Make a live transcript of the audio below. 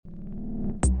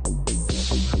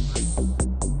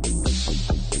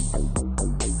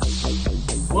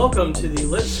Welcome to the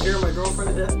Let's Scare My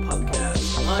Girlfriend to Death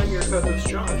podcast. I'm your co-host,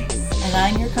 Josh. And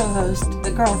I'm your co-host, the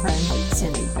girlfriend,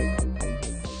 Cindy.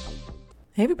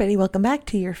 Hey everybody, welcome back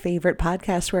to your favorite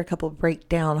podcast where a couple break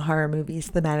down horror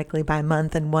movies thematically by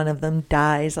month and one of them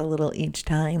dies a little each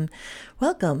time.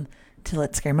 Welcome to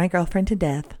Let's Scare My Girlfriend to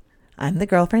Death. I'm the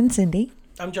girlfriend, Cindy.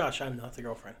 I'm Josh. I'm not the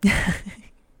girlfriend.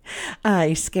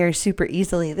 I scare super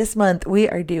easily. This month we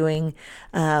are doing,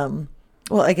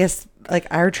 I guess like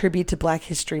our tribute to Black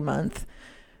History Month.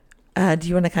 Do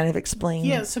you want to kind of explain?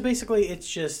 Yeah, so basically it's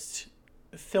just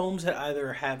films that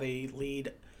either have a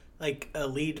lead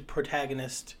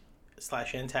protagonist /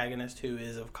 antagonist who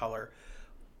is of color,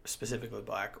 specifically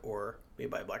black, or made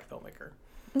by a black filmmaker.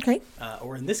 Okay.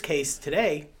 Or in this case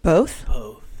today, Both?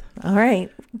 Both. All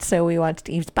right. So we watched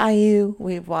Eve's Bayou.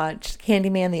 We've watched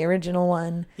Candyman, the original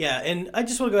one. Yeah, and I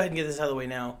just want to go ahead and get this out of the way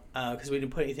now because we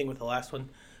didn't put anything with the last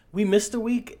one. We missed a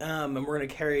week, and we're going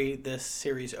to carry this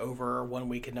series over 1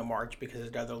 week into March because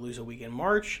I'd rather lose a week in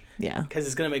March. Yeah. Because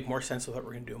it's going to make more sense with what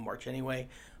we're going to do in March anyway.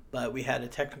 But we had a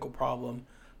technical problem,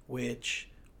 which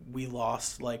we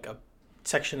lost like a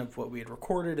section of what we had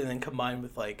recorded, and then combined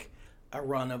with like a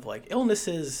run of like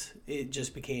illnesses, it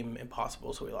just became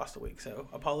impossible. So we lost a week. So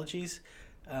apologies.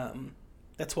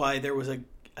 That's why there was a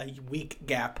week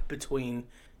gap between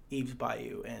Eve's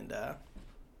Bayou and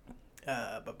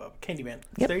Candyman.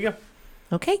 Yep. There you go.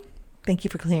 Okay. Thank you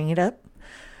for clearing it up.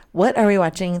 What are we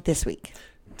watching this week?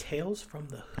 Tales from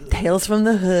the Hood. Tales from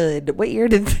the Hood. What year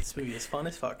did This movie is fun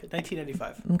as fuck.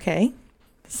 1995. Okay.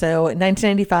 So in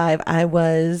 1995, I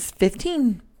was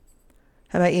 15.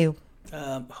 How about you?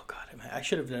 Oh God, I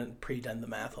should have pre-done the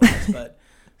math on this, but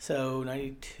so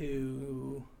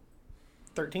 92,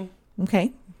 13.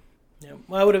 Okay. Yeah.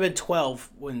 Well, I would have been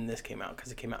 12 when this came out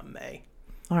because it came out in May.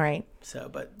 All right. So,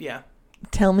 but yeah.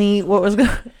 Tell me what was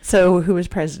going. So who was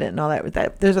president and all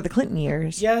that? Those are the Clinton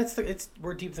years. Yeah,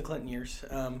 we're deep in the Clinton years,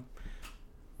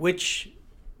 which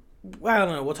I don't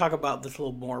know. We'll talk about this a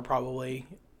little more probably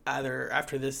either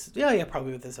after this. Yeah,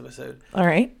 probably with this episode. All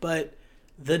right. But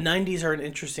the 90s are an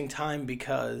interesting time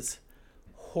because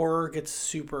horror gets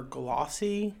super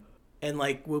glossy, and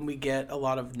like when we get a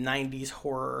lot of 90s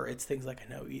horror, it's things like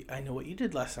I know what you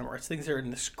did last summer. It's things that are in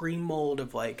the Scream mold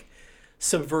of like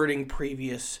subverting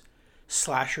previous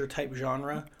slasher type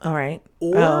genre. All right.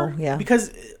 Or yeah,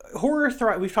 because horror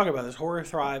we've talked about this. Horror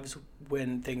thrives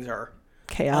when things are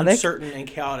chaotic, uncertain, and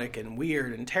chaotic, and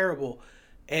weird, and terrible.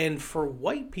 And for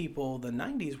white people, the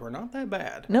 90s were not that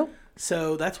bad. Nope.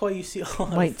 So that's why you see a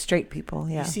lot white straight people.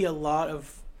 Yeah. You see a lot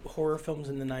of horror films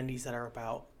in the 90s that are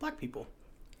about black people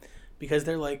because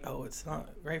they're like, oh, it's not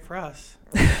right for us.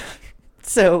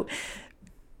 So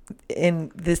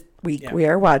in this week, we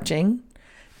are watching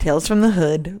Tales from the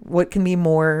Hood. What can be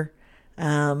more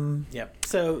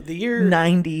So the year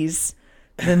 90s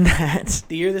than that?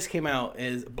 The year this came out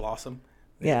is Blossom.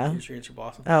 Yeah. Your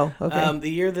Blossom. Oh, okay.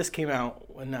 The year this came out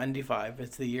in 95,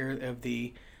 it's the year of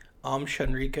the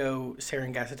Shinriko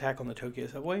sarin gas attack on the Tokyo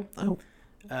subway. Oh.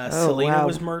 Selena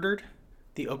was murdered.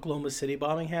 The Oklahoma City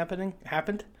bombing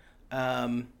happened.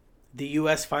 The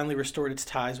U.S. finally restored its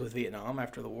ties with Vietnam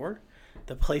after the war.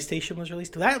 The PlayStation was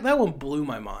released. That one blew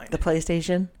my mind. The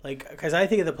PlayStation? Like, because I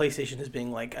think of the PlayStation as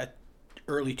being like a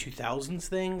early 2000s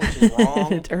thing, which is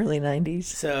wrong. It's early 90s.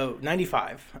 So,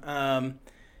 95. And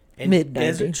Mid-90s.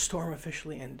 Desert Storm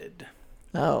officially ended.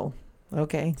 Oh,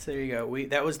 okay. So there you go.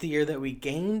 That was the year that we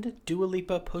gained Dua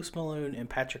Lipa, Post Malone, and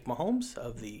Patrick Mahomes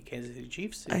of the Kansas City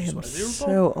Chiefs. I am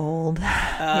so old.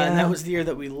 And that was the year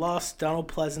that we lost Donald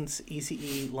Pleasance,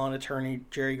 Eazy-E, Lana Turner,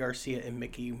 Jerry Garcia, and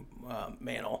Mickey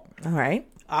Mantle. All right.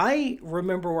 I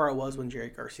remember where I was when Jerry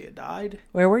Garcia died.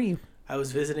 Where were you? I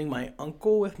was visiting my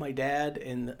uncle with my dad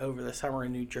over the summer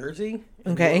in New Jersey.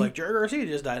 And okay. They were like, Jerry Garcia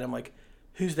just died. I'm like,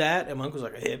 who's that? And my uncle's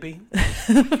like, a hippie.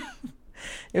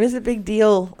 It was a big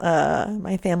deal.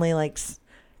 My family likes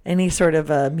any sort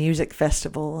of music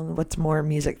festival, and what's more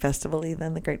music festival-y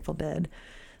than the Grateful Dead?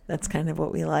 That's kind of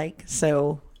what we like.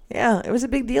 So, yeah, it was a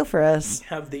big deal for us.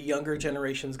 Have the younger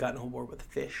generations gotten on board with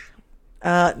Fish?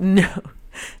 No.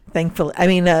 Thankfully. I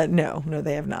mean, no,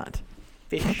 they have not.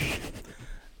 Fish.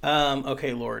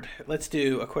 Okay, Lord. Let's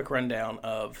do a quick rundown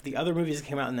of the other movies that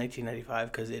came out in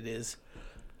 1995 because it is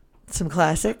some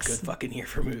classics. A good fucking year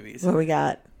for movies. What we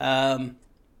got?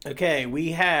 Okay,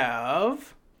 we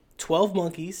have 12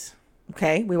 Monkeys.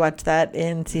 Okay, we watched that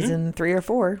in season 3 or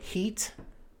 4. Heat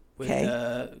with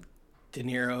De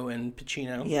Niro and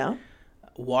Pacino. Yeah.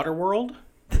 Waterworld.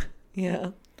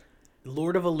 Yeah.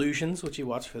 Lord of Illusions, which you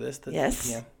watched for this. Yes.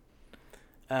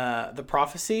 Yeah. The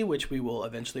Prophecy, which we will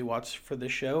eventually watch for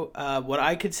this show. What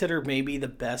I consider maybe the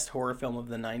best horror film of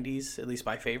the 90s, at least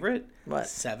my favorite. What?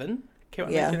 Seven. Came out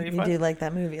in Yeah, you 1995. do like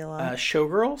that movie a lot.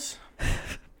 Showgirls,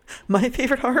 My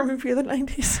favorite horror movie of the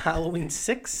 90s. Halloween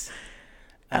 6,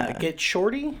 Get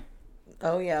Shorty,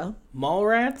 Oh, yeah.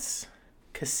 Mallrats,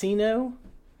 Casino,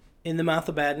 In the Mouth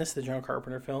of Madness, the John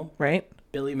Carpenter film, Right?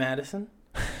 Billy Madison.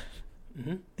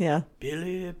 Yeah.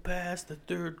 Billy passed the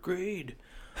 3rd grade.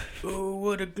 Oh,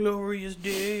 what a glorious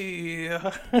day.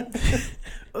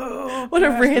 Oh, What a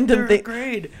passed the random 3rd thing.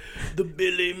 grade. The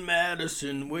Billy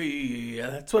Madison way.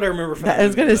 That's what I remember from I that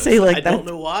was movie, gonna say, like, I don't that's-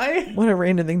 know why. What a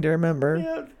random thing to remember.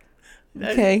 Yeah.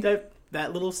 Okay.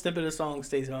 That little snippet of song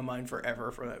stays in my mind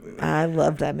forever from that movie. I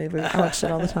loved that movie. I watched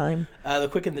it all the time. The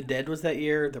Quick and the Dead was that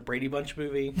year. The Brady Bunch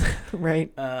movie.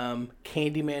 Right.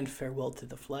 Candyman Farewell to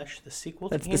the Flesh, the sequel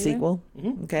to That's the Candyman. sequel.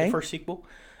 Mm-hmm. Okay. The first sequel.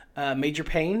 Major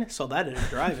Payne, saw that at a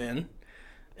drive-in.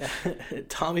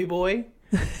 Tommy Boy.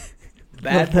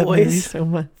 Bad Love that movie Boys. so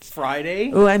much.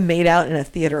 Friday. Oh, I made out in a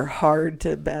theater hard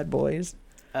to Bad Boys.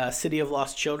 City of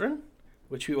Lost Children,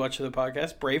 which we watched for the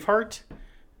podcast. Braveheart.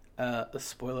 A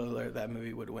spoiler alert, that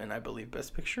movie would win, I believe,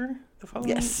 Best Picture the following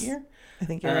year. I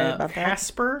think you're right about that.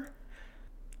 Casper,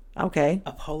 Okay.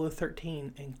 Apollo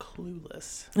 13, and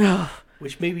Clueless, Oh,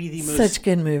 which may be the most such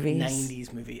good movies.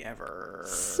 90s movie ever.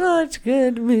 Such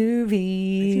good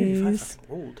 1985 movies. fucking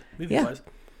ruled, movie-wise.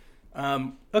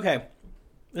 Okay,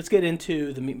 let's get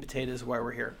into the meat and potatoes of why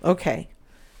we're here. Okay.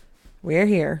 We're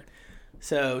here.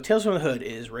 So, Tales from the Hood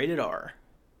is rated R.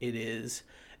 It is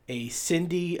a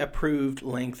Cindy-approved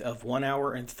length of 1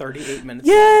 hour and 38 minutes.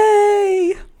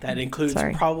 Yay! That includes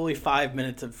Sorry. probably 5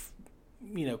 minutes of,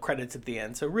 credits at the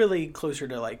end. So really closer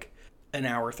to like an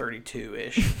hour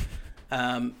 32-ish.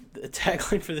 The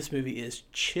tagline for this movie is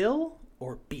chill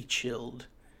or be chilled,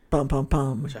 Bum, bum,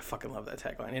 bum. which I fucking love that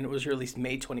tagline. And it was released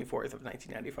May 24th of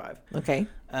 1995. Okay.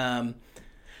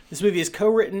 This movie is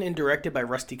co-written and directed by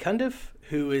Rusty Cundiff,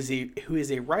 who is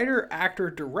a writer, actor,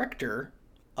 director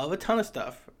of a ton of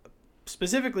stuff.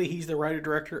 Specifically, he's the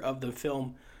writer-director of the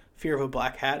film Fear of a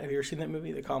Black Hat. Have you ever seen that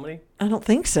movie, the comedy? I don't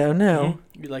think so, no.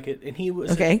 You like it? And he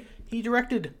was Okay. He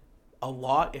directed a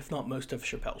lot, if not most, of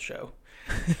Chappelle's Show.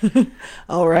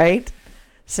 All right.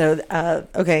 So,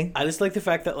 okay. I just like the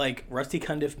fact that like Rusty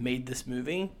Cundiff made this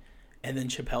movie, and then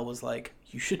Chappelle was like,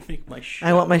 "You should make my show."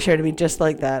 I want my show to be just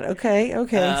like that. Okay.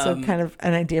 So kind of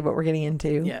an idea of what we're getting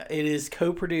into. Yeah, it is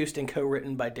co-produced and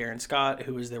co-written by Darren Scott,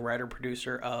 who is the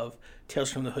writer-producer of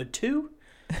Tales from the Hood 2,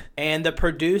 and the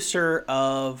producer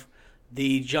of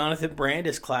the Jonathan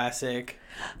Brandis classic,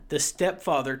 The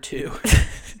Stepfather 2.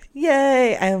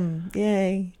 Yay.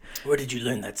 Yay. Where did you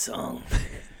learn that song?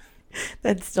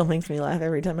 That still makes me laugh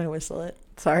every time I whistle it.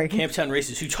 Sorry. Camptown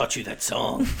Races, who taught you that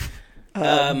song?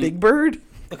 Big Bird?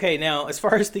 Okay, now, as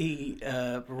far as the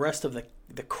rest of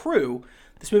the crew,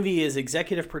 this movie is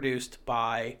executive produced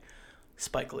by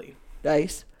Spike Lee.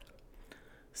 Nice.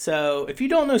 So, if you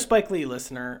don't know Spike Lee,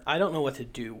 listener, I don't know what to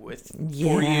do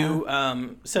for you.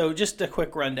 So, just a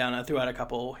quick rundown. I threw out a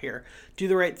couple here. Do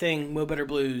the Right Thing, Mo Better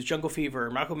Blues, Jungle Fever,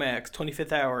 Malcolm X,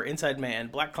 25th Hour, Inside Man,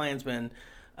 Black Klansman.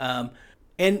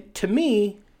 And to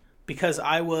me, because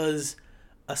I was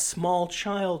a small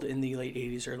child in the late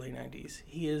 80s, early 90s,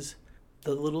 he is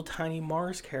the little tiny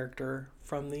Mars character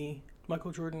from the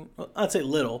Michael Jordan. Well, I'd say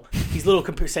little. He's little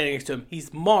standing next to him.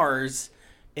 He's Mars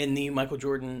in the Michael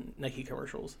Jordan Nike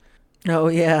commercials. Oh,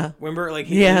 yeah. Remember, like,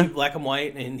 he'd be black and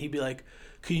white, and he'd be like,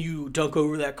 "Can you dunk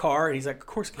over that car?" And he's like, "Of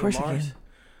course, I Mars." can.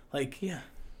 Like, yeah,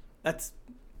 that's,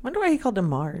 Wonder why he called him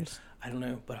Mars. I don't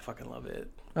know, but I fucking love it.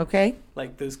 Okay.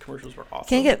 Like, those commercials were awesome.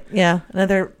 Can't get,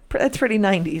 that's pretty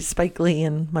 90s. Spike Lee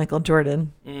and Michael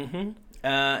Jordan. Mm-hmm.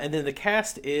 And then the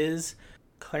cast is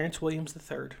Clarence Williams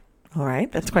III All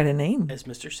right. That's quite a name. as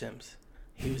Mr. Sims.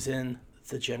 He was in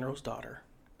The General's Daughter.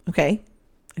 Okay.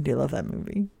 I do love that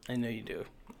movie. I know you do.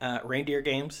 Reindeer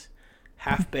Games,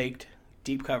 Half Baked,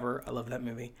 Deep Cover. I love that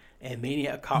movie. And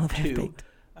Maniac Cop love 2. Half-Baked.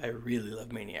 I really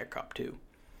love Maniac Cop 2.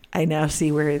 I now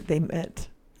see where they met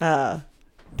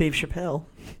Dave Chappelle.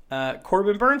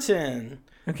 Corbin Burnson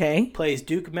Okay. plays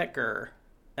Duke Metker.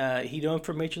 He known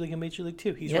from Major League and Major League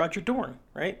 2. He's Yep. Roger Dorn,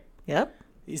 right? Yep.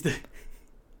 He's the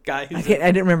guy I who's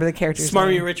didn't remember the character's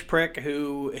smarmy name. rich prick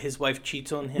who his wife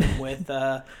cheats on him with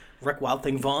Rick Wild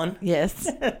Thing Vaughn. Yes.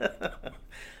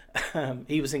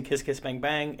 He was in Kiss Kiss Bang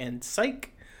Bang and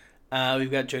Psych.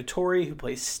 We've got Joe Torre, who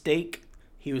plays Steak.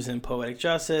 He was in Poetic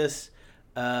Justice.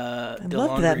 loved that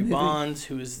DeLondre movie. Bonds,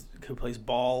 who plays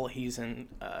Ball. He's in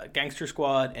Gangster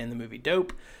Squad and the movie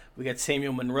Dope. We got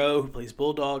Samuel Monroe, who plays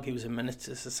Bulldog. He was in Menace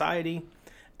to Society.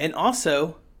 And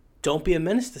also, Don't Be a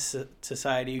Menace to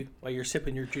Society while you're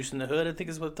sipping your juice in the hood, I think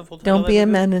is what the full title Don't of be that a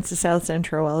movie is. menace to South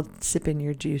Central while sipping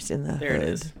your juice in the There hood. it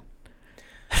is.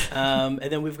 And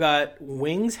then we've got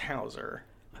Wings Hauser.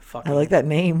 I Fucking I like that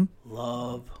name.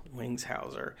 love Wings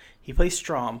Hauser. He plays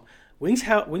Strom. Wings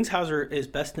Hauser is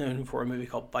best known for a movie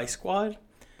called Vice Squad,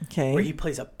 Okay. where he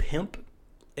plays a pimp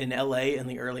in L.A. in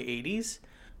the early 80s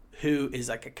who is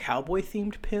like a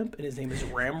cowboy-themed pimp, and his name is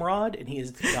Ramrod, and he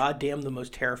is goddamn the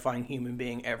most terrifying human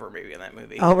being ever maybe in that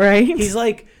movie. All right. He's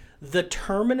like the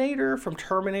Terminator from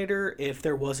Terminator if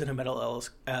there wasn't a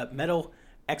metal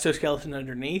exoskeleton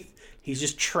underneath. He's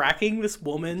just tracking this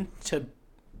woman to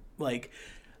like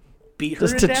beat her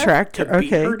Just to to death. track To her, beat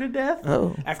okay. her to death.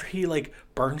 Oh. After he like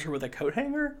burns her with a coat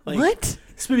hanger. Like, What?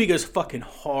 This movie goes fucking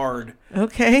hard.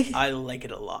 Okay. I like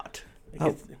it a lot.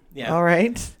 Yeah. All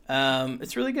right.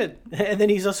 It's really good. And then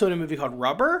he's also in a movie called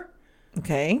Rubber.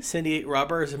 Okay. Cindy,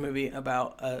 Rubber is a movie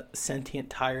about a sentient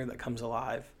tire that comes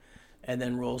alive and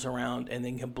then rolls around and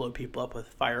then can blow people up with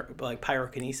fire, like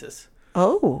pyrokinesis.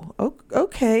 Oh,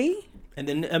 okay. And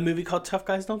then a movie called Tough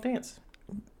Guys Don't Dance.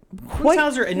 What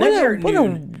Hauser and a Nightmare at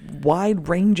Noon. wide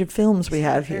range of films we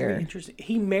have Very here. interesting.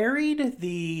 He married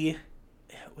the,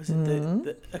 was it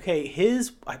the okay,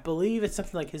 his, I believe it's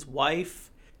something like his wife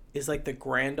is like the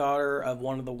granddaughter of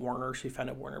one of the Warners who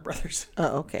founded Warner Brothers.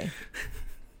 Oh, okay.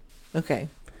 Okay.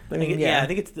 I I mean, think, yeah. I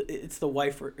think it's the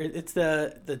wife or it's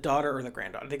the daughter or the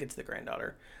granddaughter. I think it's the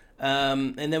granddaughter.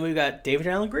 And then we've got David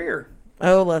Allen Greer.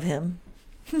 Oh, love him.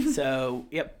 So,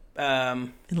 yep.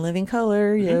 In Living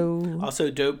Color, yo. Also,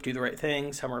 Dope, Do the Right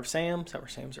Thing, Summer of Sam. Summer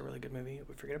of Sam's a really good movie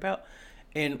we forget about.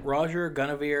 And Roger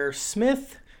Guinevere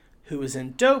Smith, who was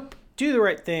in Dope, Do the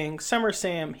Right Thing, Summer of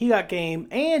Sam, He Got Game,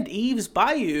 and Eve's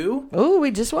Bayou. Oh,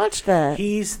 we just watched that.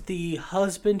 He's the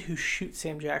husband who shoots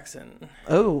Sam Jackson.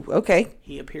 Oh, okay.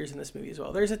 He appears in this movie as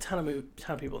well. There's a ton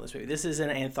of people in this movie. This is an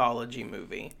anthology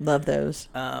movie. Love those.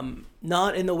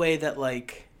 Not in the way that,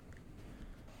 like,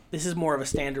 this is more of a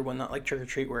standard one, not like Trick or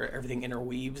Treat where everything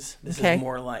interweaves. This Okay. is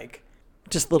more like,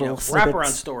 Just little wraparound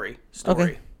snippets. story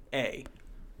Okay. A,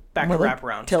 back More to like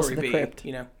wraparound Tales story from the B, Crypt.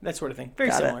 that sort of thing. Very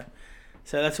Got it. similar.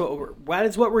 So that's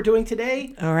what we're doing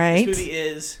today. All right. This movie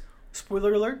is,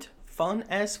 spoiler alert, fun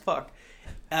as fuck.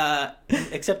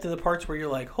 Except to the parts where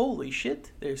you're like, holy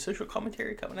shit, there's social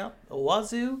commentary coming out the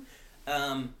wazoo.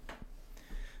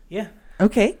 Yeah.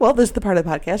 Okay, well, this is the part of the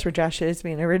podcast where Josh shows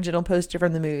me an original poster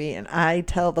from the movie and I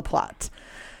tell the plot.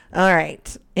 All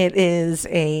right, it is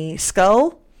a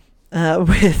skull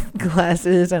with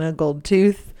glasses and a gold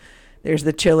tooth. There's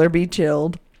the chill or be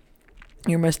chilled.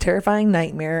 Your most terrifying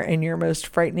nightmare and your most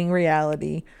frightening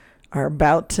reality are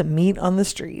about to meet on the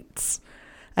streets.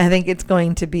 I think it's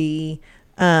going to be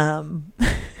a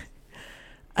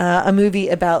movie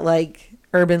about like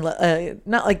urban,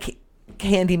 not like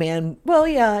Candyman. Well,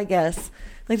 yeah, I guess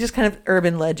like just kind of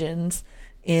urban legends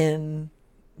in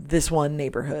this one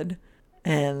neighborhood,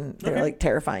 and they're Okay. like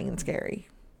terrifying and scary.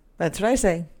 That's what I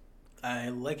say. I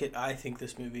like it. I think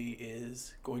this movie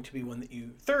is going to be one that you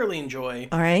thoroughly enjoy.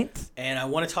 All right, And I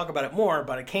want to talk about it more,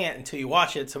 but I can't until you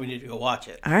watch it, so we need to go watch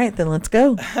it. all right, then let's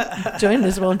go. Join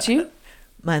us, won't you?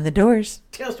 Mind the doors.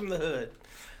 Tales from the Hood.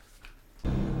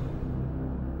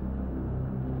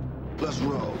 Let's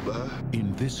roll, bud.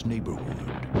 In this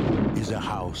neighborhood is a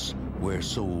house where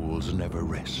souls never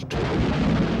rest.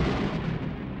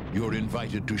 You're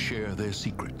invited to share their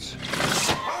secrets.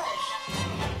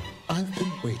 I've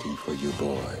been waiting for you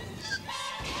boys.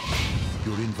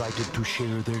 You're invited to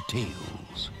share their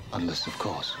tales. Unless, of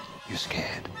course, you're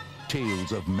scared.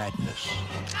 Tales of madness.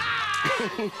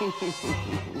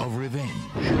 Of revenge.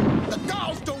 The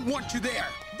dolls don't want you there.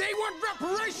 They want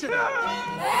reparation.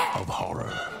 Of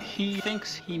horror. He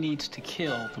thinks he needs to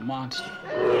kill the monster.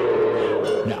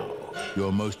 Now,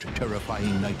 your most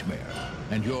terrifying nightmare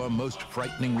and your most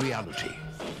frightening reality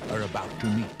are about to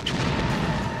meet.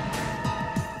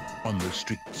 On the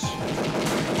streets.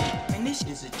 Man, this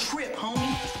is a trip,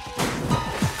 homie.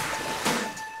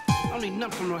 I don't need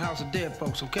nothing from no house of dead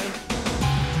folks, okay?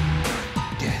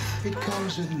 Death, it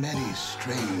comes in many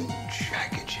strange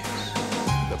packages.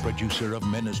 The producer of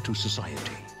Menace to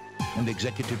Society and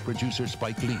executive producer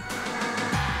Spike Lee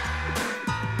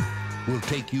will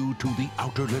take you to the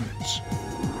outer limits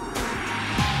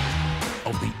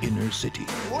of the inner city.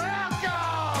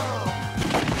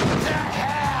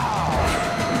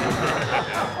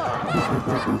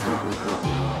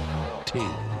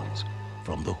 Tales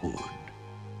from the Hood.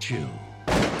 Chill.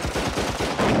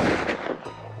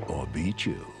 Or be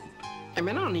chilled. Hey,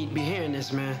 man, I don't need to be hearing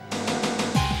this, man.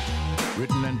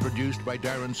 Written and produced by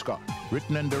Darren Scott.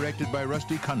 Written and directed by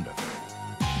Rusty Cunda.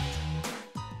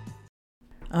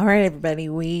 All right, everybody,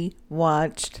 we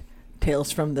watched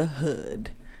Tales from the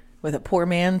Hood with a poor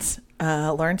man's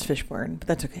Lawrence Fishburne, but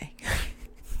that's okay.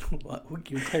 What?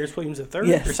 You Clarence Williams the third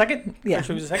Yes. or second? Yeah.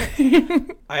 Clarence Williams the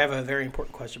second. I have a very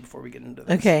important question before we get into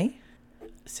this. Okay.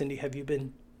 Cindy, have you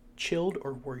been chilled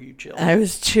or were you chilled? I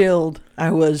was chilled.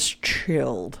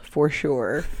 For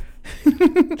sure.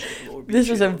 This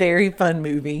was a very fun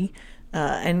movie.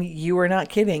 And you are not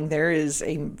kidding. There is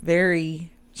a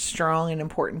very strong and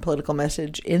important political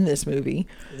message in this movie.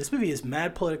 This movie is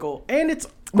mad political, and it's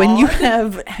When you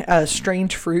odd. have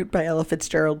Strange Fruit by Ella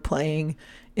Fitzgerald playing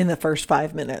in the first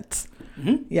 5 minutes.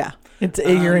 Mm-hmm. Yeah.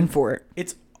 You're in for it.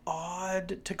 It's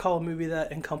odd to call a movie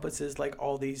that encompasses like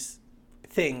all these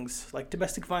things, like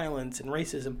domestic violence and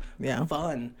racism, Yeah.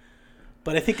 fun.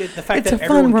 But I think the fact It's that a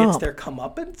fun everyone gets romp. their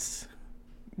comeuppance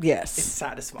Yes. is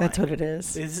satisfying. That's what it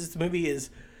is. This movie is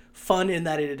fun in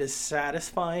that it is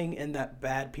satisfying and that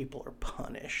bad people are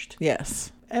punished.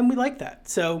 Yes. And we like that.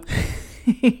 So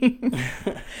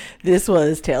This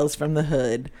was Tales from the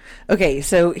Hood. Okay,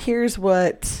 so here's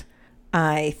what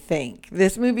I think.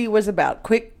 This movie was about,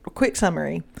 quick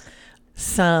summary.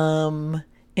 Some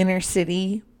inner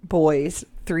city boys,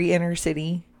 3 inner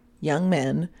city young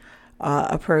men,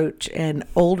 approach an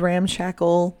old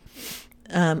ramshackle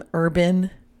urban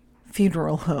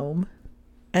funeral home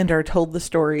and are told the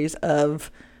stories of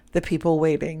the people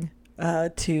waiting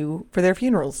for their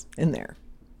funerals in there.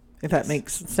 If that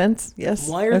makes sense, yes.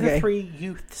 why are Okay. the 3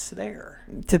 youths there?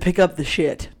 To pick up the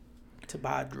shit. To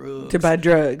buy drugs. To buy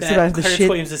drugs. That To buy the Clarence shit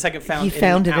Williams II found he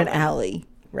found in in an an alley.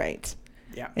 Right.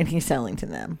 Yeah. And he's selling to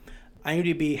them.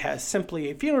 IMDb has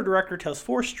simply a funeral director tells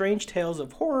 4 strange tales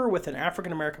of horror with an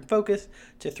African American focus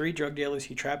to 3 drug dealers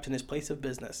he traps in his place of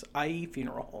business, i.e.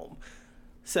 funeral home.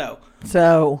 So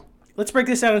let's break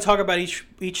this down and talk about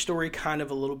each story kind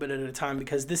of a little bit at a time,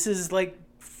 because this is like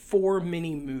 4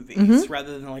 mini movies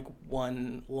rather than like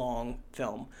one long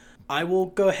film. I will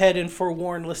go ahead and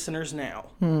forewarn listeners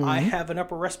now. I have an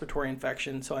upper respiratory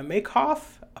infection, so I may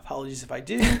cough. Apologies if I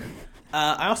do.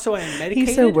 I also am medicated.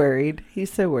 He's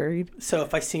so worried. So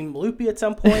if I seem loopy at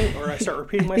some point or I start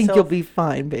repeating I think myself, you'll be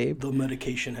fine, babe. the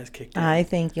medication has kicked in. I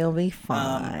think you'll be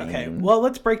fine. Okay, well,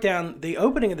 let's break down. The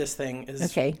opening of this thing is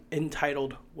Okay.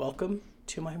 entitled Welcome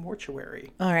to My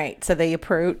Mortuary. All right. So they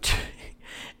approach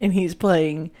and he's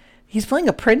playing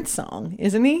a Prince song,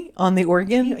 isn't he? On the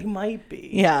organ? He might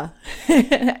be. Yeah.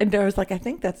 And I was like, I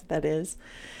think that's what that is.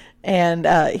 And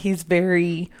he's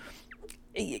very...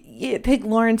 take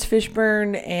Lawrence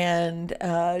Fishburne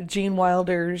and Gene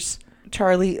Wilder's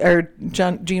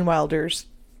Gene Wilder's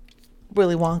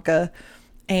Willy Wonka,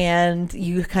 and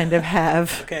you kind of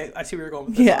have... Okay, I see where you're going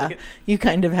with this. Yeah, you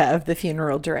kind of have the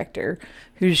funeral director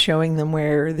who's showing them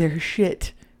where their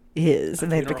shit is,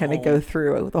 and they have to kind of go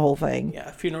through the whole thing. Yeah,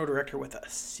 a funeral director with a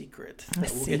secret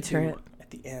that we'll get secret. to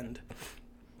at the end.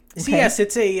 Okay. So yes,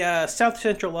 it's a South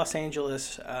Central Los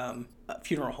Angeles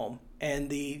funeral home, and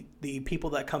the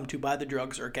people that come to buy the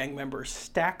drugs are gang members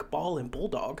Stack, Ball, and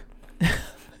Bulldog.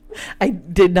 I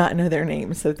did not know their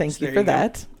names, so thank you there for you go.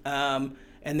 that.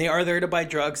 And they are there to buy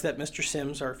drugs that Mr.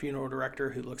 Sims, our funeral director,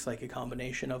 who looks like a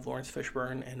combination of Lawrence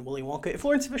Fishburne and Willy Wonka. If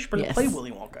Lawrence Fishburne Yes. played Willy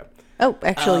Wonka, Oh,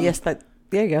 actually, yes,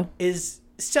 there you go. is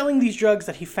selling these drugs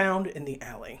that he found in the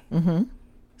alley. Mm-hmm.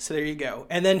 So there you go.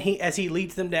 And then as he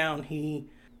leads them down, he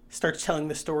starts telling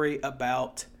the story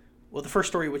about, well, the first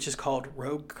story, which is called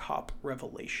Rogue Cop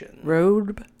Revelation.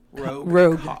 Rogue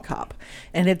Cop. Cop.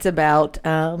 And it's about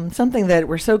something that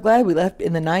we're so glad we left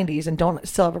in the 90s and don't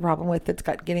still have a problem with. That's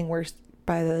getting worse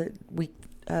by the week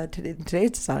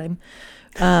today's time.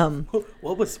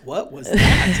 What was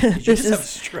that? Did you just have a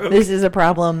stroke? This is a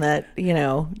problem that,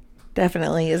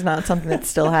 definitely is not something that's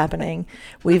still happening.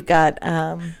 We've got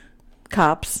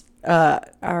cops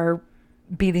are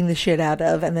beating the shit out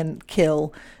of and then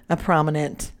kill a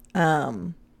prominent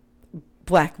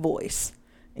black voice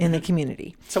in the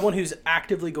community. Someone who's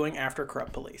actively going after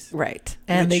corrupt police. Right.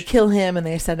 And Which they kill him and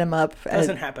they set him up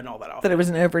Doesn't happen all that often. that it was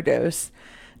an overdose.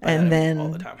 And then all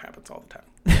the time happens all the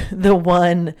time. the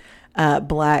one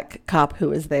black cop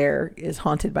who is there is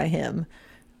haunted by him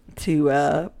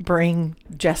to bring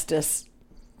justice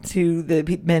to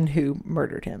the men who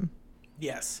murdered him.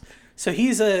 Yes. So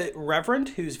he's a reverend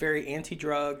who's very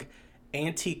anti-drug,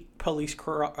 anti-police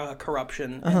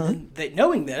corruption. And then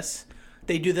knowing this,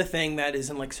 they do the thing that is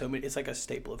in like so many, it's like a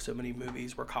staple of so many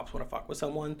movies where cops want to fuck with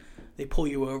someone. They pull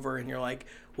you over and you're like,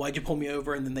 why'd you pull me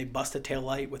over? And then they bust a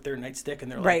taillight with their nightstick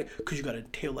and they're like, Right. because you got a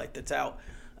taillight that's out.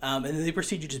 And then they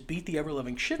proceed to just beat the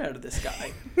ever-loving shit out of this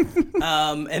guy.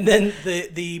 And then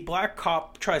the black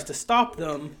cop tries to stop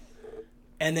them,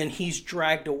 and then he's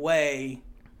dragged away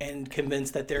and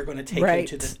convinced that they're going to take him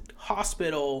to the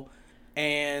hospital.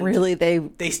 And Really,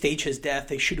 they stage his death.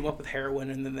 They shoot him up with heroin,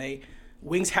 and then they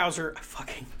Wings Hauser, I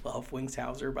fucking love Wings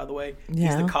Hauser, by the way.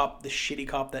 Yeah. He's the cop, the shitty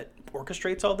cop that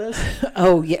orchestrates all this.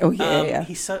 Yeah.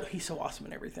 He's so awesome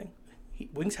in everything.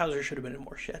 Wings Hauser should have been in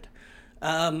more shit.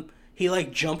 He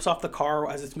like jumps off the car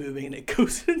as it's moving and it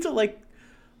goes into like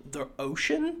the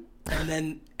ocean,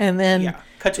 and then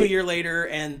cut to a year later,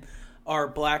 and our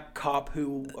black cop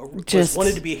who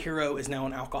wanted to be a hero is now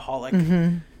an alcoholic.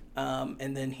 And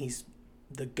then he's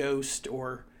the ghost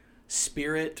or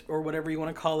spirit or whatever you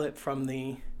want to call it from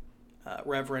the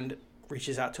Reverend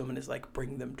reaches out to him and is like,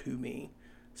 bring them to me.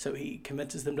 So he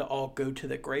convinces them to all go to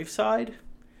the graveside.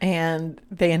 And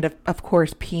they end up, of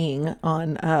course, peeing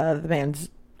on the man's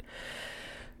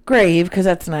grave because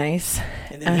that's nice.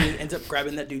 And then he ends up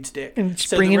grabbing that dude's dick. And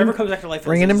so the Reverend comes back to life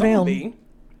bringing as a him zombie. down.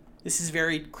 This is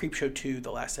very Creepshow 2,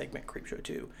 the last segment, Creepshow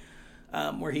 2,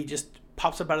 where he just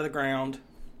pops up out of the ground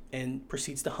and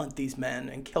proceeds to hunt these men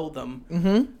and kill them.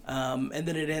 And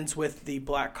then it ends with the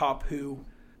black cop who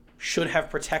should have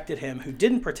protected him, who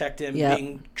didn't protect him,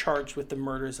 being charged with the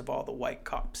murders of all the white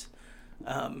cops.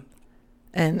 And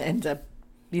ends up,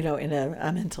 in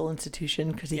a mental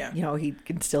institution because he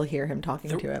can still hear him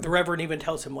talking to him. The Reverend even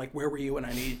tells him, like, where were you when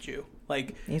I needed you?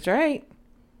 Like, he's right.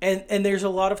 And there's a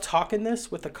lot of talk in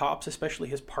this with the cops, especially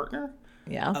his partner.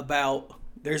 Yeah. About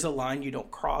there's a line you don't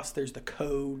cross. There's the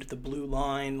code, the blue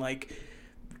line. Like,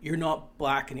 you're not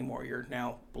black anymore. You're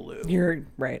now blue. You're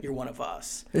right. You're one of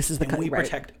us. This is the and we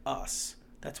protect us.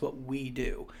 That's what we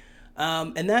do.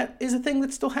 And that is a thing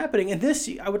that's still happening. And this,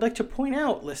 I would like to point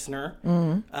out, listener,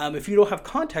 if you don't have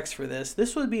context for this,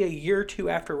 this would be a year or two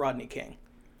after Rodney King.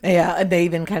 Yeah, and they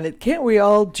even kind of, can't we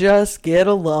all just get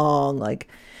along? Like,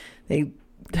 they,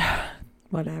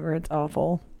 whatever, it's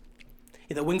awful.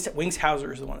 Yeah, the Wings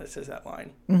Hauser is the one that says that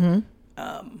line. And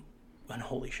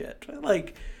holy shit.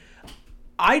 Like,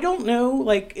 I don't know,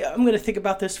 like, I'm going to think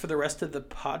about this for the rest of the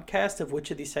podcast of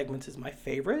which of these segments is my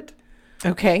favorite.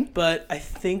 Okay. But I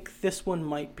think this one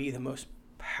might be the most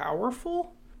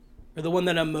powerful, or the one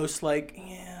that I'm most like,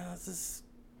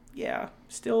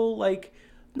 still like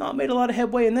not made a lot of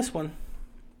headway in this one.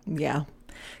 Yeah.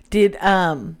 Did,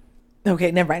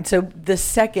 okay, never mind. So the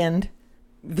second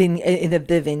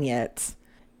the vignettes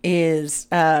is,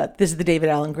 this is the David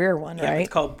Alan Grier one, right? It's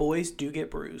called Boys Do Get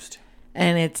Bruised.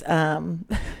 And it's,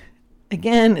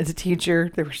 again, as a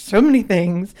teacher, there were so many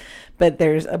things, but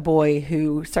there's a boy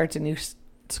who starts a new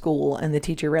school, and the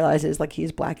teacher realizes like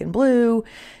he's black and blue,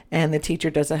 and the teacher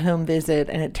does a home visit,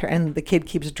 and the kid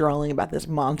keeps drawing about this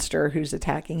monster who's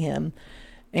attacking him,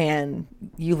 and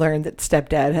you learn that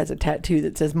stepdad has a tattoo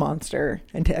that says monster,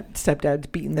 and stepdad's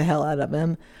beating the hell out of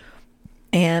him,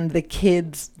 and the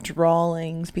kid's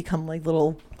drawings become like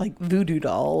little like voodoo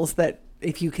dolls that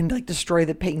if you can like destroy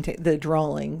the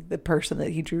drawing, the person that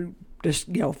he drew just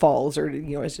falls or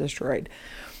is destroyed.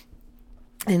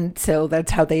 And so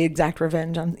that's how they exact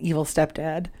revenge on evil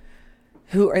stepdad,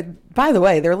 who are, by the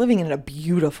way, they're living in a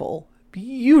beautiful,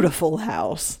 beautiful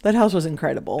house. That house was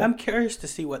incredible. I'm curious to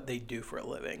see what they do for a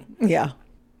living. Yeah.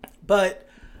 But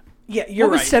yeah, you're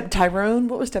right. Tyrone?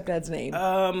 What was stepdad's name?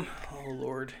 Oh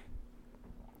Lord.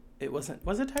 Was it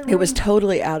Tyrone? It was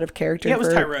totally out of character. Yeah, it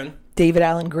was Tyrone. David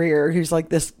Alan Grier, who's like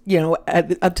this,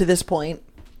 up to this point,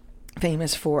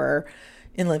 famous for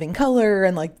In Living Color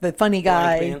and like the funny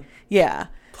guy. Yeah.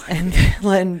 And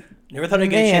Len. Never thought I'd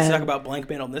get a chance to talk about Blank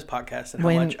Man on this podcast and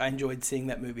how much I enjoyed seeing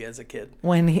that movie as a kid.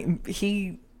 When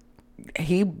he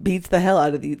beats the hell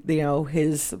out of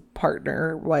his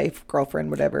partner, wife,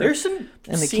 girlfriend, whatever. There's some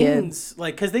and the scenes kids.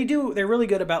 like because they're really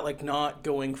good about like not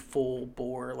going full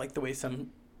bore like the way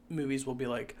some movies will be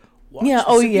like. Yeah.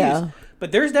 Oh yeah.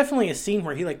 But there's definitely a scene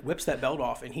where he like whips that belt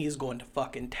off and he's going to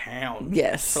fucking town.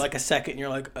 Yes. For like a second, and you're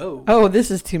like, oh, this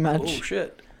is too much. Oh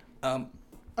shit.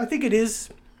 I think it is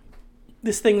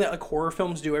this thing that like horror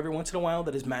films do every once in a while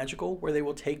that is magical, where they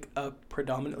will take a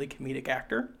predominantly comedic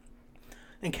actor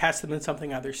and cast them in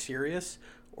something either serious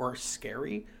or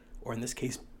scary, or in this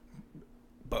case,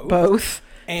 both.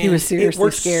 And he was seriously it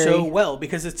works scary so well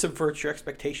because it subverts your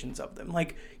expectations of them.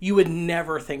 Like, you would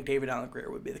never think David Alan Grier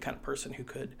would be the kind of person who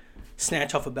could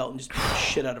snatch off a belt and just beat the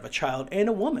shit out of a child and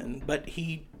a woman, but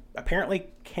he apparently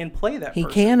can play that person.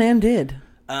 He can and did.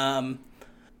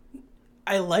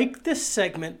 I like this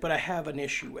segment, but I have an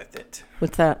issue with it.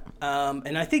 What's that?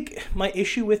 And I think my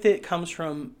issue with it comes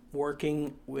from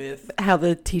working with how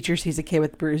the teacher sees a kid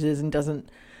with bruises and doesn't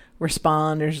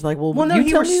respond, or just like, well no, you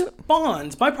he tell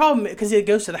responds. My problem, because he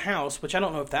goes to the house, which I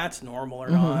don't know if that's normal or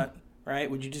not, right?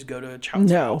 Would you just go to a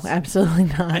child's house? No, absolutely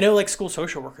not. I know like school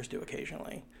social workers do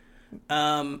occasionally.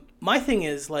 My thing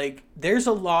is like, there's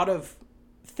a lot of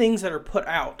things that are put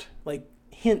out, like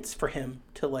hints for him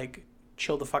to like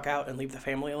chill the fuck out and leave the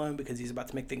family alone because he's about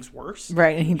to make things worse.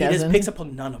 Right, and he just doesn't. picks up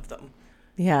on none of them.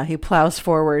 Yeah, he plows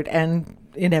forward and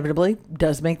inevitably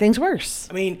does make things worse.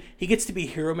 I mean, he gets to be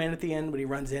hero man at the end when he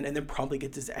runs in and then probably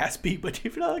gets his ass beat by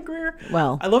David Alan Grier.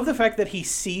 Well, I love the fact that he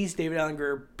sees David Alan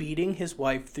Grier beating his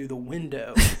wife through the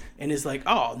window and is like,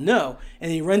 oh, no.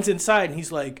 And he runs inside and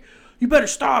he's like, you better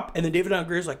stop. And then David Alan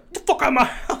Grier's like, the fuck out of my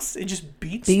house. And just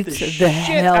beats the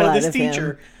shit out of this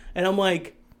teacher. And I'm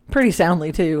like... Pretty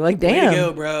soundly, too. Like, damn. Way to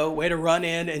go, bro. Way to run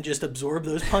in and just absorb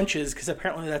those punches, because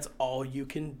apparently that's all you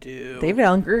can do. David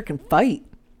Alan Grier can fight.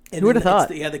 And who would have thought?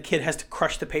 The kid has to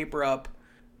crush the paper up,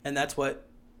 and that's what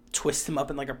twists him up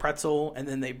in like a pretzel, and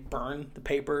then they burn the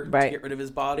paper to get rid of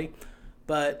his body.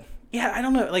 But, yeah, I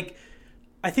don't know. Like,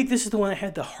 I think this is the one I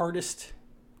had the hardest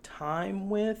time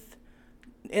with.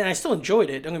 And I still enjoyed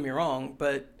it, don't get me wrong,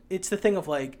 but it's the thing of,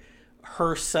 like,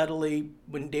 her subtly,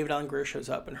 when David Alan Grier shows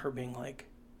up, and her being like,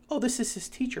 oh, this is his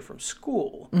teacher from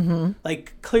school. Mm-hmm.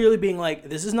 Like, clearly being like,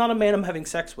 this is not a man I'm having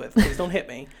sex with. Please don't hit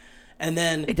me. And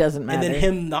then... It doesn't matter. And then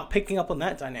him not picking up on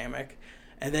that dynamic.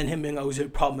 And then him being, oh, is it a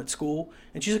problem at school?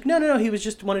 And she's like, no, he was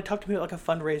just wanted to talk to me about, like, a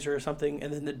fundraiser or something.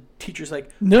 And then the teacher's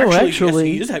like, no,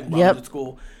 actually. Yes, he is having problems at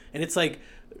school. And it's like,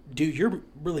 dude, you're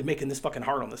really making this fucking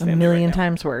hard on this family. A million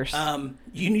times worse.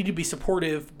 You need to be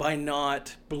supportive by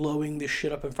not blowing this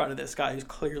shit up in front of this guy who's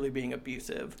clearly being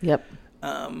abusive. Yep.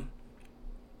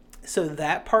 So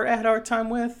that part I had a hard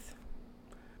time with,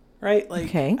 right? Like,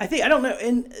 okay. I don't know,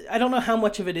 and I don't know how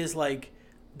much of it is like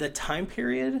the time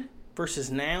period versus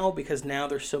now, because now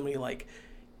there's so many, like,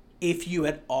 if you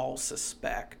at all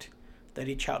suspect that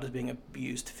a child is being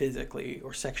abused physically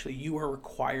or sexually, you are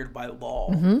required by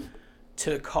law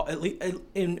to call, at least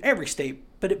in every state,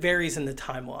 but it varies in the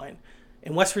timeline.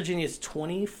 In West Virginia, it's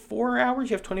 24 hours.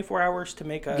 You have 24 hours to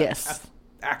make a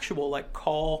actual, like,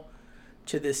 call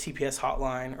to the CPS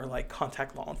hotline or, like,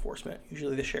 contact law enforcement,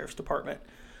 usually the sheriff's department.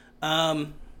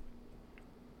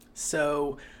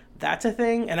 So that's a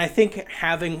thing. And I think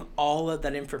having all of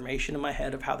that information in my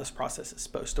head of how this process is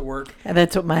supposed to work. And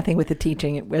that's what my thing with the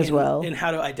teaching as well. And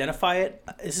how to identify it.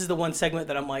 This is the one segment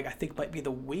that I'm like, I think might be the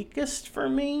weakest for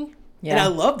me. Yeah. And I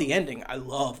love the ending. I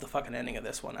love the fucking ending of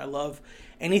this one. I love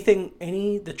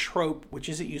the trope, which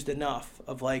isn't used enough,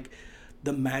 of, like,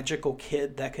 the magical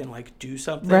kid that can, like, do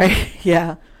something. Right,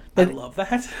 yeah. But I love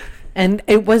that. And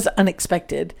it was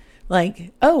unexpected.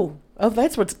 Like, oh,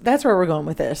 that's where we're going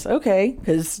with this. Okay,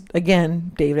 because,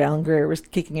 again, David Alan Grier was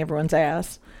kicking everyone's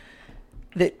ass.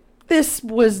 This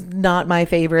was not my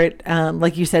favorite,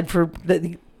 like you said, for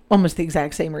almost the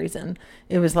exact same reason.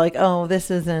 It was like, oh,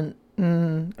 this isn't,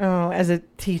 as a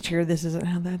teacher, this isn't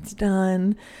how that's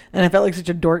done. And I felt like such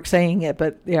a dork saying it,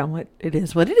 but, yeah, it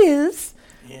is what it is.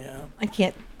 Yeah. I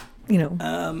can't,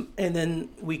 And then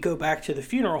we go back to the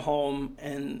funeral home,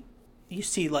 and you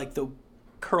see, like, the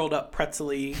curled up,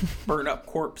 pretzel-y, burned up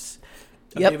corpse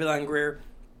of David Alan Grier.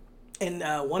 And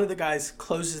one of the guys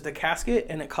closes the casket,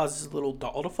 and it causes a little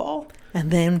doll to fall. And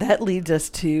then that leads us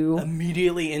to...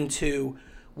 immediately into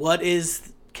what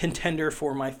is contender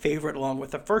for my favorite, along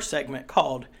with the first segment,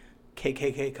 called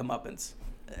KKK Comeuppance.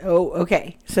 Oh,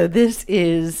 okay. So this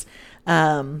is...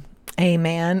 a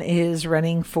man is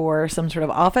running for some sort of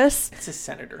office. It's a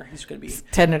senator. He's going to be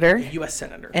senator, a U.S.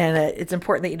 senator. And it's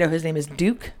important that you know his name is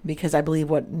Duke, because I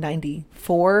believe,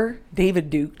 94, David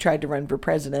Duke tried to run for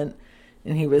president,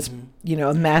 and he was,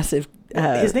 a massive...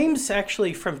 his name's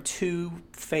actually from two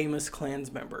famous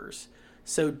Klans members.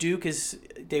 So Duke is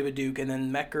David Duke, and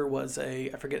then Mecker was I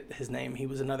forget his name. He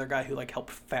was another guy who, like, helped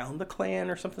found the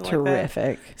Klan or something like that.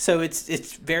 Terrific. So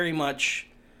it's very much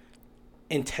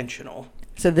intentional.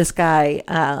 So this guy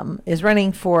is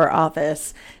running for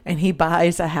office, and he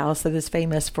buys a house that is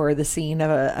famous for the scene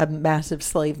of a massive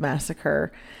slave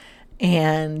massacre.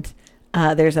 And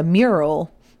there's a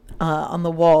mural on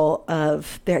the wall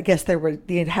of there. I guess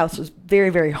the house was very,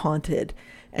 very haunted.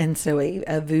 And so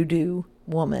a voodoo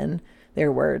woman,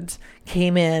 their words,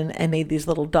 came in and made these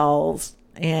little dolls,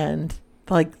 and,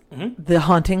 like, the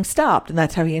haunting stopped. And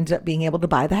that's how he ended up being able to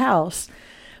buy the house.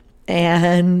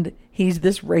 And he's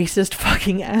this racist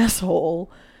fucking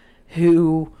asshole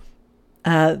who,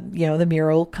 the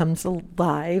mural comes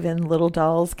alive and little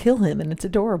dolls kill him, and it's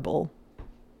adorable.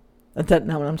 That's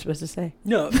not what I'm supposed to say.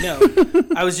 No.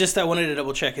 I wanted to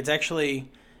double check.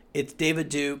 It's David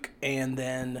Duke, and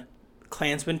then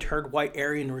Klansman turned white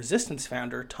Aryan resistance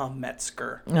founder Tom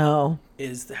Metzger. Oh.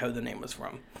 Is how the name was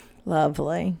from.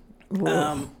 Lovely.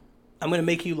 I'm going to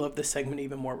make you love this segment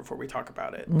even more before we talk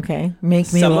about it. Okay.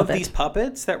 Make me Some love of these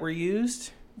puppets that were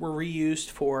reused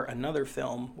for another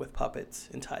film with puppets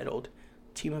entitled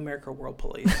Team America World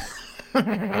Police.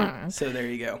 So there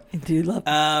you go. I do love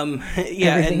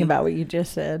yeah, everything about what you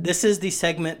just said. This is the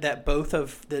segment that both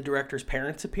of the director's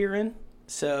parents appear in.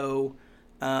 So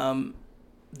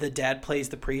the dad plays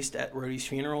the priest at Rhodey's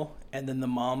funeral, and then the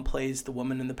mom plays the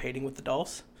woman in the painting with the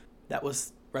dolls. That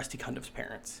was Rusty Cundiff's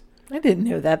parents. I didn't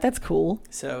know that. That's cool.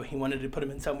 So he wanted to put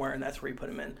him in somewhere, and that's where he put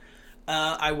him in.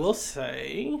 I will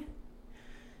say,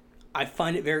 I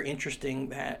find it very interesting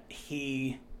that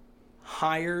he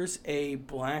hires a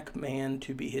black man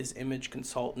to be his image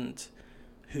consultant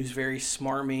who's very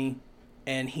smarmy,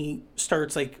 and he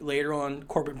starts, like, later on,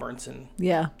 Corbin Burnson,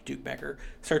 Yeah. Duke Becker,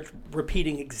 starts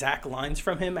repeating exact lines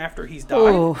from him after he's died.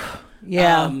 Oh,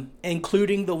 yeah.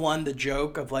 Including the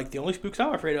joke of, like, the only spooks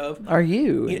I'm afraid of. Are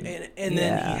you? And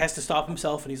then he has to stop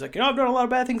himself, and he's like, I've done a lot of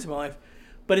bad things in my life.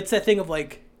 But it's that thing of,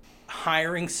 like,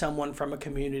 hiring someone from a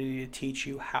community to teach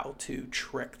you how to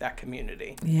trick that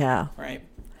community. Yeah. Right?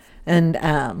 And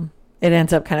it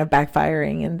ends up kind of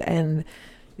backfiring, and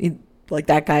like,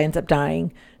 that guy ends up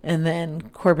dying, and then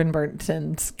Corbin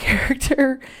Burnson's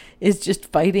character is just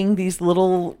fighting these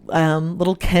little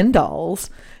Ken dolls,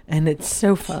 and it's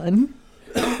so fun.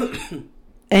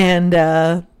 And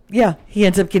yeah, he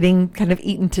ends up getting kind of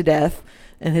eaten to death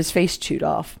and his face chewed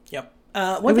off. Yep.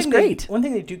 It was great. One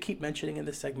thing they do keep mentioning in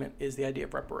this segment is the idea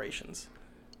of reparations.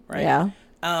 Right? Yeah.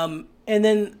 And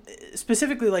then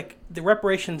specifically, like, the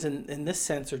reparations in this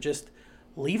sense are just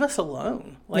leave us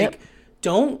alone. Like,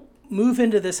 don't move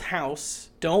into this house.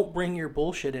 Don't bring your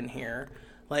bullshit in here.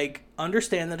 Like,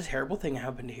 understand that a terrible thing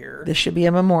happened here. This should be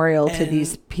a memorial to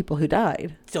these people who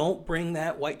died. Don't bring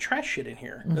that white trash shit in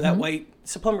here. Or that white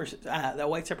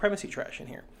supremacy trash in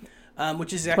here.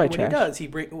 Which is exactly what he does.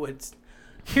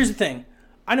 Here's the thing.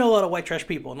 I know a lot of white trash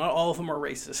people. Not all of them are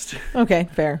racist. Okay,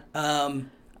 fair.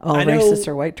 All racists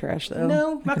are white trash, though.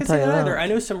 No, I'm not going to say that either. I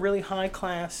know some really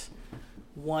high-class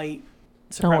white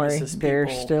supremacist Don't worry, they're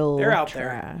people. They're out there.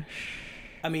 trash.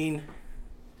 I mean,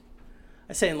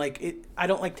 I'm saying, like, I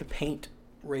don't like to paint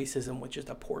racism with just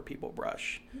a poor people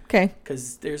brush. Okay.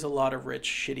 Because there's a lot of rich,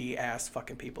 shitty-ass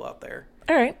fucking people out there.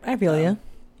 All right, I feel you.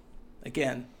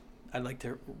 Again, I'd like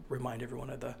to remind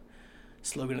everyone of the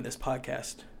slogan of this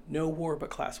podcast: no war but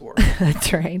class war.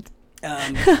 That's right.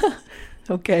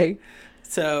 Okay.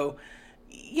 So,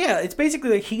 yeah, it's basically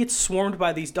like he gets swarmed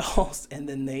by these dolls, and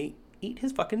then they eat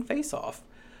his fucking face off,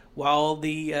 while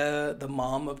the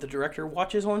mom of the director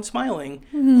watches on smiling,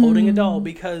 holding a doll,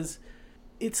 because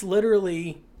it's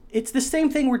the same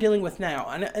thing we're dealing with now.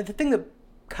 And the thing that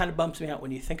kind of bumps me out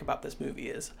when you think about this movie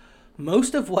is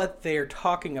most of what they're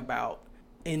talking about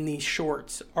in these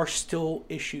shorts are still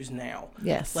issues now.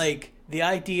 Yes. Like the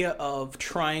idea of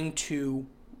trying to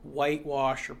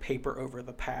whitewash or paper over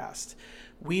the past.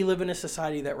 We live in a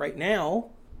society that right now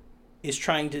is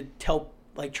trying to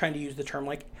use the term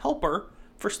like helper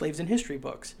for slaves in history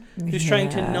books. Who's trying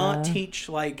to not teach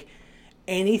like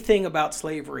anything about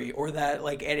slavery, or that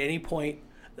like at any point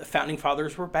the founding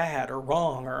fathers were bad or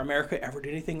wrong, or America ever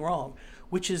did anything wrong,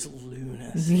 which is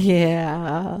lunacy.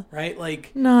 Yeah. Right?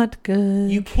 Like, not good.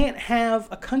 You can't have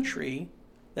a country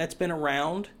that's been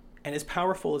around and as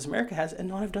powerful as America has and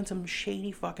not have done some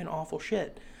shady fucking awful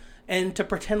shit. And to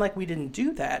pretend like we didn't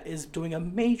do that is doing a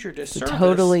major disservice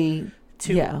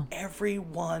to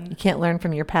everyone. You can't learn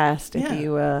from your past if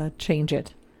you change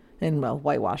it and,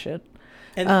 whitewash it.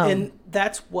 And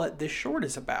that's what this short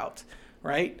is about,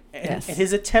 right? And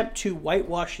his attempt to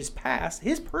whitewash his past,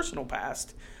 his personal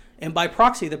past, and by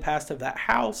proxy the past of that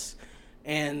house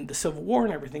and the Civil War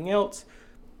and everything else,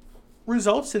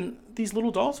 results in these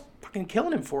little dolls fucking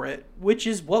killing him for it, which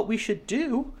is what we should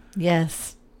do.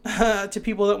 Yes. To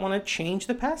people that want to change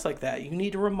the past like that. You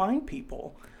need to remind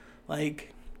people.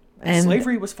 Like,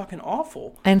 slavery was fucking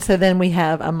awful. And so then we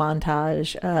have a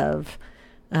montage of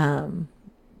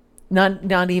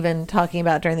not even talking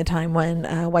about during the time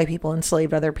when white people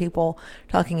enslaved other people,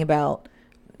 talking about,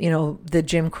 the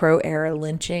Jim Crow era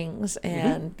lynchings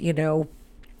and,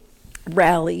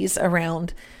 rallies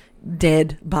around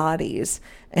dead bodies.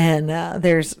 And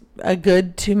there's a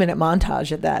good 2-minute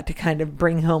montage of that to kind of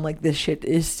bring home, like, this shit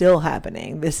is still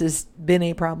happening. This has been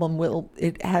a problem.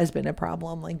 It has been a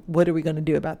problem. Like, what are we going to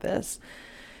do about this?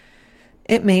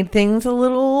 It made things a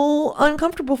little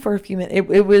uncomfortable for a few minutes.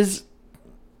 It was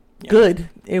good.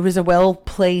 It was a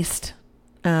well-placed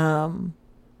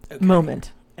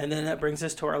moment. And then that brings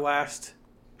us to our last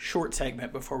short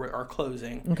segment before our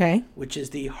closing. Okay. Which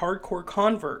is the hardcore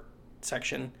convert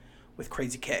section with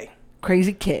Crazy K.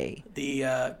 Crazy K.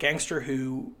 The gangster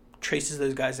who traces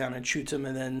those guys down and shoots them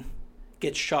and then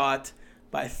gets shot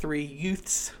by 3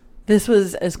 youths. This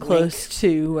was as close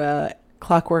to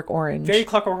Clockwork Orange. Very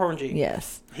Clockwork Orangey.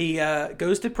 Yes. He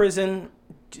goes to prison,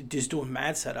 just doing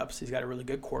mad setups. He's got a really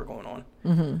good core going on.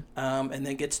 Mm-hmm. And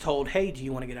then gets told, hey, do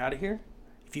you want to get out of here?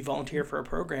 If you volunteer for a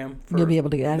program for You'll be able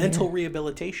to get out of mental here.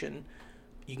 rehabilitation,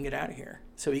 you can get out of here.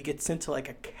 So he gets sent to like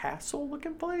a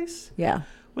castle-looking place Yeah.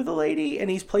 with a lady, and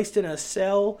he's placed in a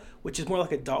cell, which is more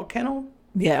like a dog kennel,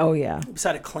 Yeah. Oh, yeah.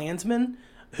 beside a Klansman,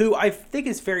 who I think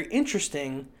is very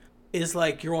interesting, is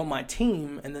like, you're on my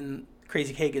team, and then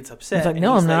Crazy K gets upset. He's like, and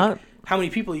no, I'm not. How many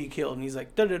people you killed? And he's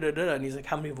like, da-da-da-da-da. And he's like,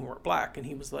 how many of them were black? And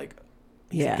he was like,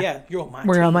 yeah, you're on my team.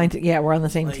 We're on my yeah, we're on the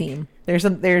same Like- team. They're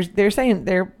saying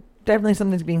there definitely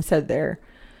something's being said there.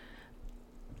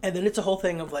 And then it's a whole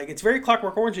thing of like, it's very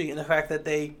Clockwork Orangey in the fact that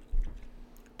they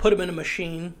put him in a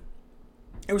machine.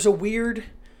 There was a weird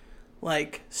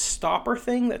like stopper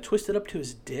thing that twisted up to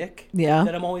his dick. Yeah.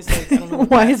 That I'm always like, I don't know what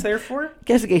Why that's is- there for. I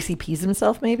guess in case he pees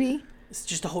himself, maybe. It's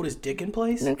just to hold his dick in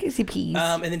place. In case he pees.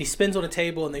 And then he spins on a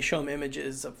table and they show him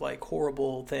images of like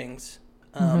horrible things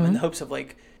Mm-hmm. in the hopes of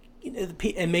like, you know,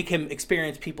 and make him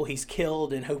experience people he's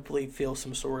killed and hopefully feel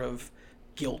some sort of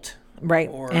guilt. Right.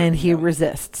 Or, And he you know,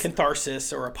 resists.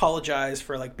 catharsis or apologize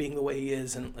for like being the way he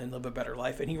is and live a better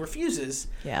life. And he refuses.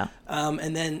 Yeah.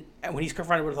 And then when he's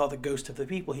confronted with all the ghosts of the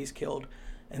people he's killed,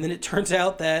 and then it turns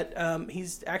out that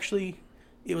he's actually,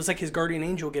 it was like his guardian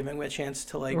angel giving him a chance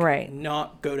to like Right.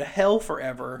 not go to hell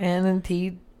forever. And And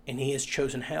he has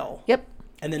chosen hell. yep.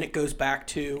 And then it goes back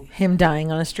to Him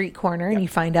dying on a street corner, and you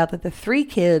find out that the 3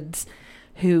 kids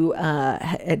who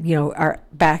are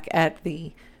back at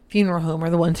the funeral home are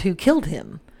the ones who killed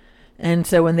him. And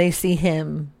so when they see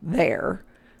him there,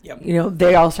 Yep.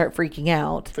 they all start freaking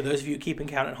out. For those of you keeping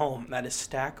count at home, that is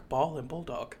Stack, Ball, and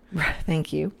Bulldog.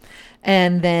 Thank you.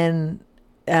 And then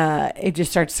it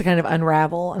just starts to kind of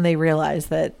unravel, and they realize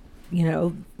that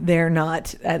they're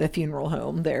not at a funeral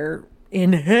home, they're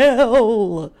in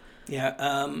hell.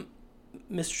 Yeah.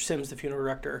 Mr. Sims, the funeral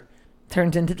director,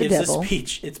 Turns into the gives devil. a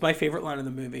speech. It's my favorite line in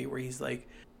the movie where he's like,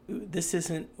 this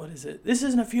isn't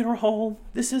a funeral home.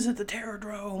 This isn't the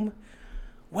Terrordrome.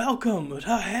 Welcome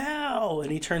to hell.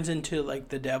 And he turns into like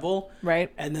the devil. Right.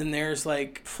 And then there's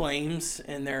like flames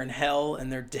and they're in hell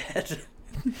and they're dead.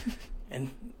 and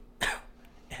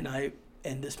I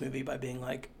end this movie by being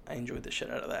like, I enjoyed the shit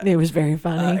out of that. It was very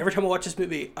funny. Every time I watch this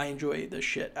movie, I enjoy the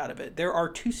shit out of it. There are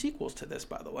 2 sequels to this,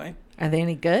 by the way. Are they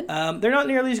any good? They're not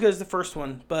nearly as good as the first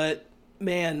one, but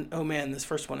man, oh man, this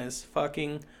first one is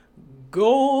fucking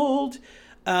gold.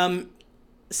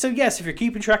 So yes, if you're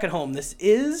keeping track at home, this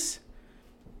is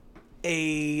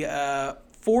a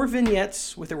 4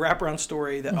 vignettes with a wraparound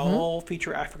story that all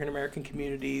feature African American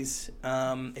communities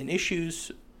and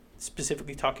issues,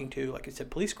 specifically talking to, like I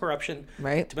said, police corruption,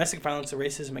 Right. domestic violence,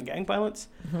 racism, and gang violence.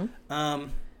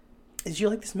 Did you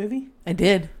like this movie? I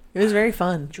did. It was very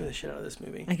fun. Enjoy the shit out of this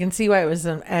movie. I can see why it was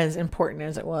as important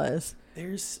as it was.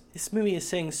 This movie is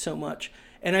saying so much,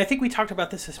 and I think we talked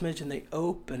about this a smidge in the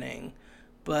opening,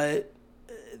 but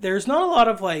there's not a lot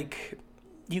of like,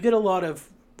 you get a lot of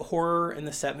horror in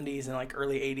the 70s and like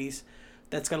early 80s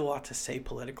that's got a lot to say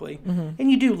politically, and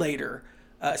you do later,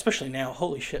 especially now.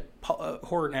 Holy shit,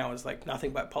 horror now is like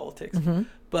nothing but politics.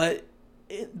 But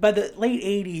by the late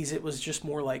 80s, it was just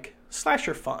more like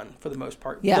slasher fun for the most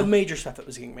part. Yeah. The major stuff that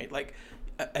was getting made, like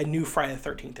a new Friday the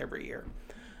 13th every year.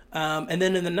 And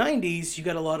then in the 90s, you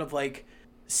got a lot of like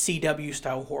CW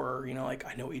style horror, like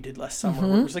I Know What You Did Last Summer,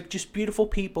 where it was like just beautiful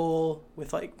people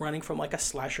with like running from like a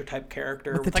slasher type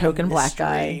character. With the like, a token black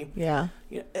guy. mystery.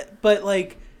 Yeah. But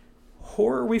like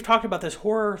horror, we've talked about this,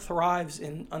 horror thrives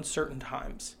in uncertain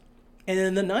times. And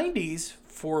in the 90s,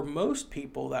 for most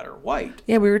people that are white,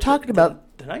 Yeah, we were talking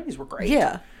about... the 90s were great.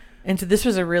 Yeah. And so this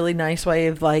was a really nice way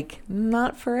of like,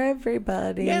 not for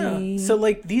everybody. Yeah. So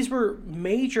like these were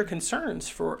major concerns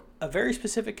for a very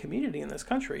specific community in this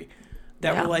country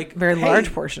that Yeah, were like, very hey,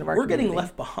 large portion of our we're getting community.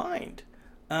 left behind.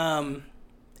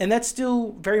 And that's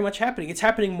still very much happening. It's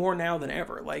happening more now than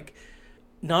ever. Like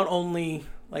not only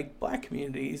like black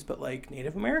communities, but like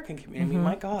Native American community. I mean,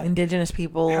 my God. Indigenous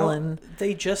people How- and...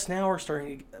 they just now are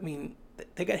starting to, I mean,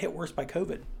 they got hit worse by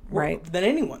COVID. Right. Than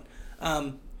anyone.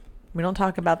 We don't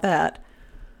talk about that.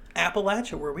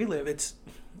 Appalachia, where we live,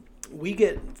 we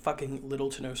get fucking little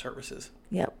to no services.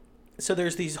 Yep. So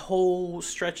there's these whole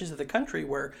stretches of the country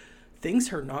where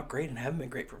things are not great and haven't been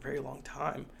great for a very long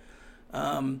time.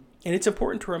 And it's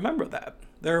important to remember that.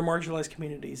 There are marginalized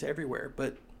communities everywhere,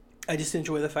 but I just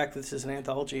enjoy the fact that this is an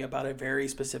anthology about a very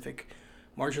specific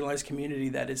marginalized community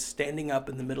that is standing up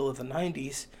in the middle of the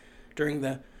 90s during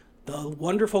the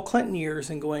wonderful Clinton years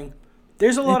and going,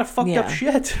 there's a lot of fucked up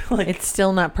shit. Like, it's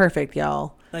still not perfect,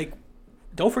 y'all. like,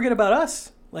 don't forget about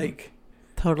us. Like,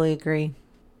 Totally agree.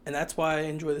 And that's why I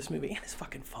enjoy this movie. And it's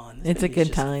fucking fun. It's a movie is good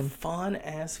just time. Fun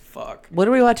as fuck. What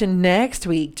are we watching next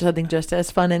week? Something just as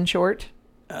fun and short?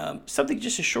 Something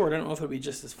just as short. I don't know if it'll be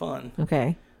just as fun.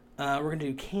 Okay. We're going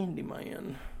to do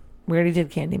Candyman. We already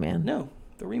did Candyman. No,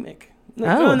 the remake.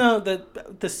 Oh. No,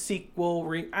 the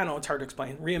sequel. I don't know. It's hard to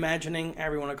explain. Reimagining,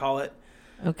 however you want to call it.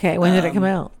 Okay. When did it come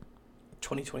out?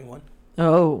 2021.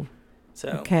 Oh.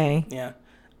 So, okay. Yeah.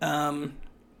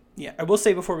 Yeah, I will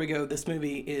say before we go, this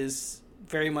movie is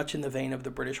very much in the vein of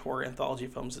the British horror anthology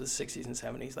films of the 60s and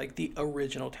 70s, like the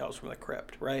original Tales from the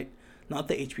Crypt, right? Not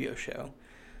the HBO show.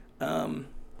 So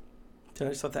I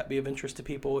just thought that'd be of interest to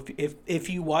people. If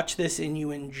you watch this and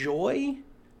you enjoy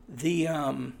the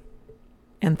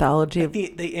anthology,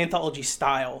 like the anthology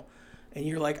style, and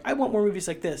you're like, I want more movies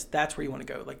like this, that's where you want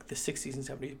to go, like the 60s and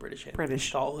 70s British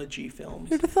anthology films.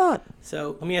 Who'd have thought?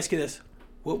 So let me ask you this: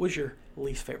 what was your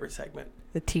least favorite segment?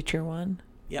 The teacher one.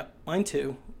 Yep, mine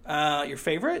too. Your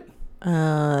favorite?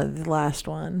 The last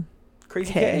one.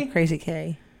 Crazy K? Crazy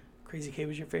K. Crazy K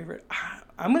was your favorite?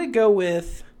 I'm going to go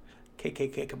with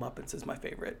KKK Comeuppance is my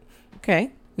favorite.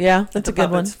 Okay. Yeah, that's a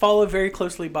good one. It's followed very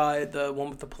closely by the one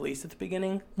with the police at the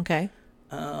beginning. Okay.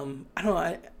 I don't know.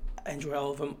 I enjoy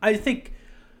all of them. I think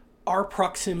our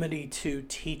proximity to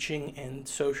teaching and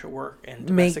social work and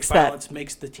domestic violence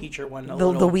makes the teacher one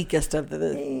the weakest of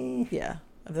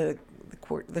the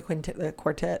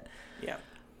quartet. Yeah.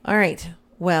 All right.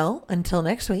 Well, until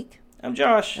next week. I'm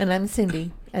Josh. And I'm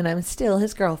Cindy. And I'm still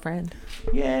his girlfriend.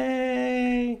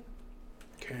 Yay.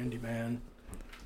 Candyman.